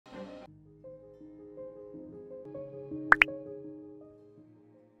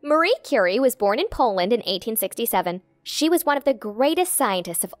Marie Curie was born in Poland in 1867. She was one of the greatest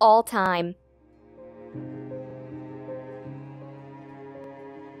scientists of all time.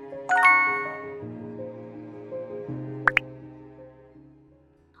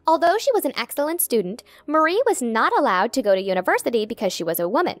 Although she was an excellent student, Marie was not allowed to go to university because she was a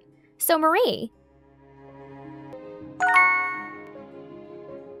woman. So Marie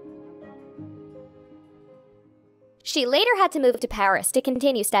later had to move to Paris to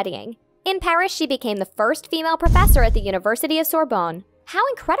continue studying. In Paris, she became the first female professor at the University of Sorbonne. How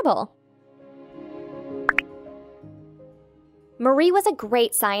incredible! Marie was a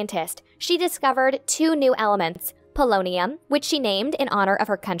great scientist. She discovered 2 new elements, polonium, which she named in honor of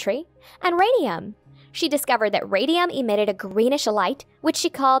her country, and radium. She discovered that radium emitted a greenish light, which she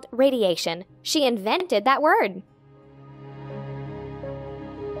called radiation. She invented that word.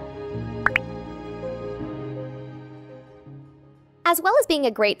 As well as being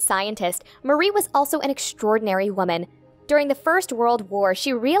a great scientist, Marie was also an extraordinary woman. During the First World War,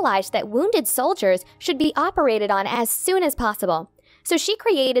 she realized that wounded soldiers should be operated on as soon as possible. So she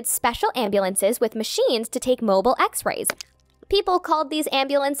created special ambulances with machines to take mobile x-rays. People called these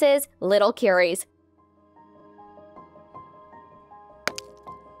ambulances Little Curies.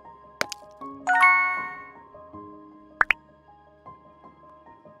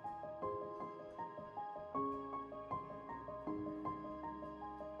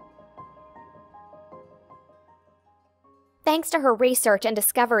 Thanks to her research and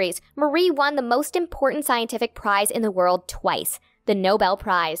discoveries, Marie won the most important scientific prize in the world twice, the Nobel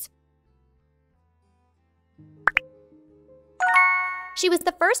Prize. She was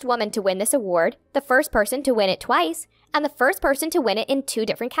the first woman to win this award, the first person to win it twice, and the first person to win it in 2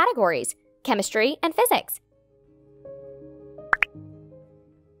 different categories, chemistry and physics.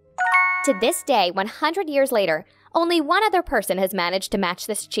 To this day, 100 years later, only one other person has managed to match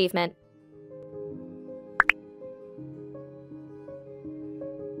this achievement.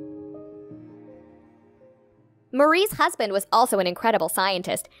 Marie's husband was also an incredible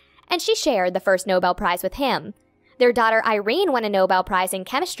scientist, and she shared the first Nobel Prize with him. Their daughter Irene won a Nobel Prize in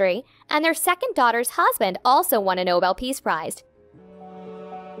chemistry, and their second daughter's husband also won a Nobel Peace Prize.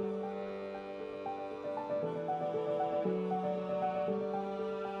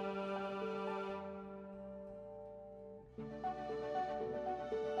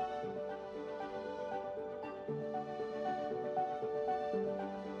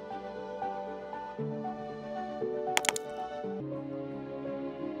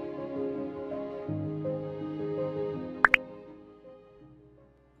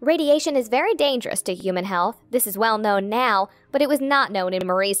 Radiation is very dangerous to human health. This is well known now, but it was not known in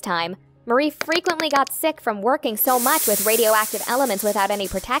Marie's time. Marie frequently got sick from working so much with radioactive elements without any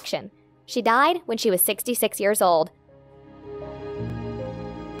protection. She died when she was 66 years old.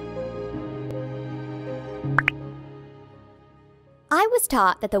 I was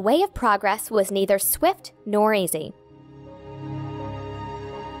taught that the way of progress was neither swift nor easy.